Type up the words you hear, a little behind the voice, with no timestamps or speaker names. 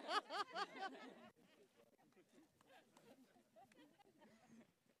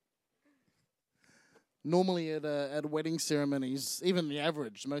Normally at wedding ceremonies, even the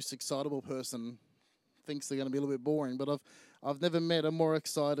average, most excitable person thinks they're going to be a little bit boring. But I've never met a more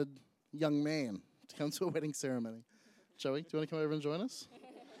excited young man to come to a wedding ceremony. Joey, do you want to come over and join us?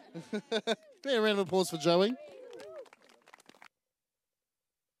 Yeah, a round of applause for Joey.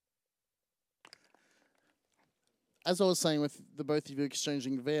 As I was saying with the both of you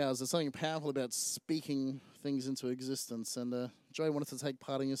exchanging vows, there's something powerful about speaking things into existence. And Joey wanted to take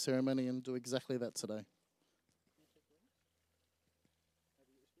part in your ceremony and do exactly that today.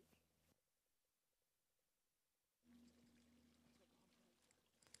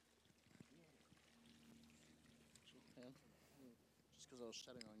 Just because I was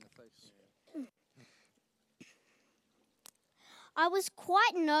shouting on your face. I was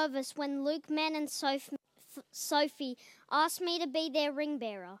quite nervous when Luke, Man and Sophie asked me to be their ring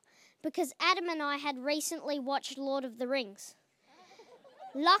bearer because Adam and I had recently watched Lord of the Rings.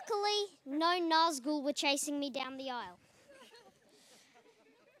 Luckily, no Nazgul were chasing me down the aisle.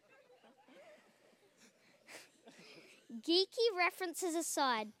 Geeky references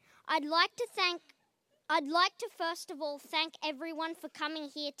aside, I'd like to first of all thank everyone for coming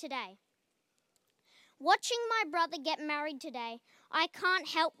here today. Watching my brother get married today, I can't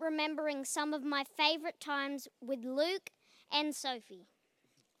help remembering some of my favourite times with Luke and Sophie.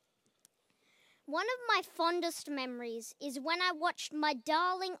 One of my fondest memories is when I watched my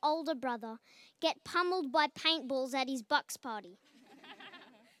darling older brother get pummeled by paintballs at his bucks party.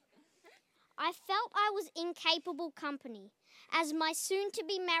 I felt I was in capable company as my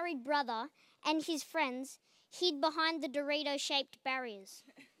soon-to-be married brother and his friends hid behind the Dorito-shaped barriers.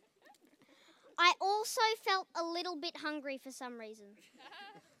 I also felt a little bit hungry for some reason.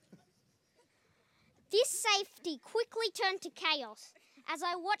 This safety quickly turned to chaos as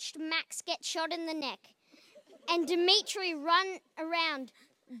I watched Max get shot in the neck and Dimitri run around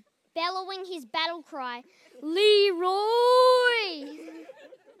bellowing his battle cry, "Leroy!"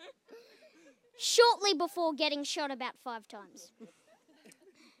 shortly before getting shot about 5 times.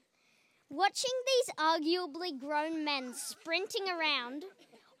 Watching these arguably grown men sprinting around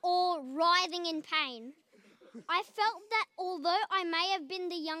or writhing in pain, I felt that although I may have been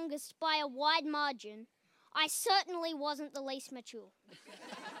the youngest by a wide margin, I certainly wasn't the least mature.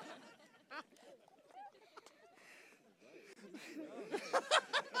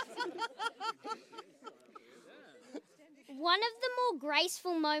 One of the more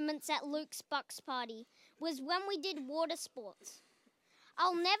graceful moments at Luke's Bucks party was when we did water sports.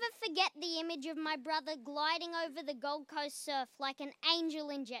 I'll never forget the image of my brother gliding over the Gold Coast surf like an angel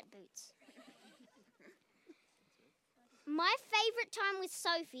in jet boots. My favourite time with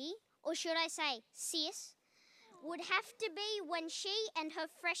Sophie, or should I say sis, would have to be when she and her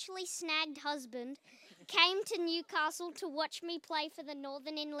freshly snagged husband came to Newcastle to watch me play for the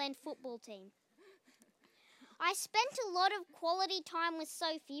Northern Inland football team. I spent a lot of quality time with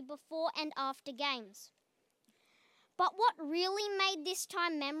Sophie before and after games. But what really made this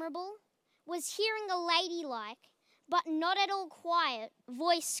time memorable was hearing a ladylike, but not at all quiet,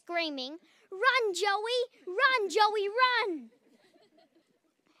 voice screaming, "Run, Joey! Run, Joey, run!"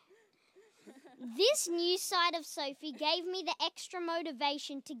 This new side of Sophie gave me the extra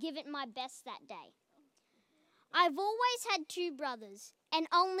motivation to give it my best that day. I've always had 2 brothers, and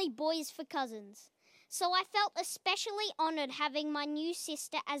only boys for cousins, so I felt especially honoured having my new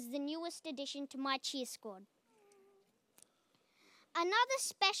sister as the newest addition to my cheer squad. Another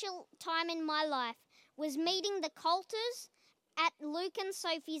special time in my life was meeting the Coulters at Luke and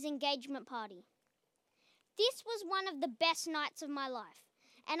Sophie's engagement party. This was one of the best nights of my life,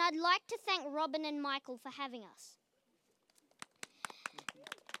 and I'd like to thank Robin and Michael for having us.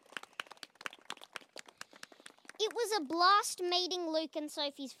 It was a blast meeting Luke and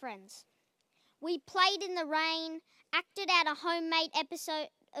Sophie's friends. We played in the rain, acted out a homemade episode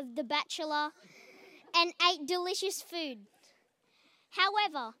of The Bachelor, and ate delicious food.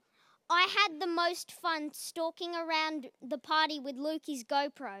 However, I had the most fun stalking around the party with Lukey's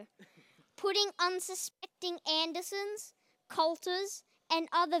GoPro, putting unsuspecting Andersons, Coulters, and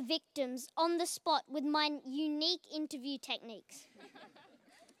other victims on the spot with my unique interview techniques.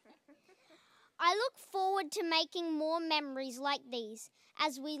 I look forward to making more memories like these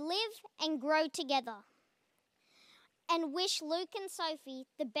as we live and grow together, and wish Luke and Sophie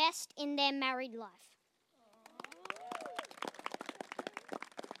the best in their married life.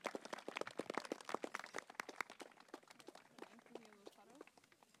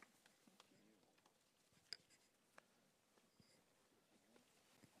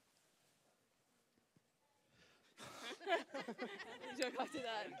 Joke after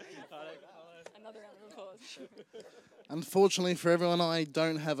that. Another round of applause. Unfortunately for everyone, I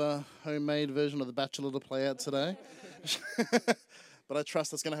don't have a homemade version of The Bachelor to play out today. But I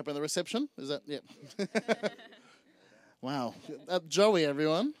trust that's going to happen at the reception. Is that? Yeah. Wow. Joey,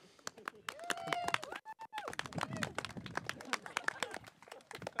 everyone.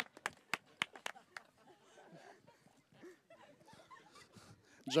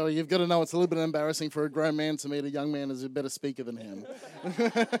 Joey, you've got to know it's a little bit embarrassing for a grown man to meet a young man who's a better speaker than him.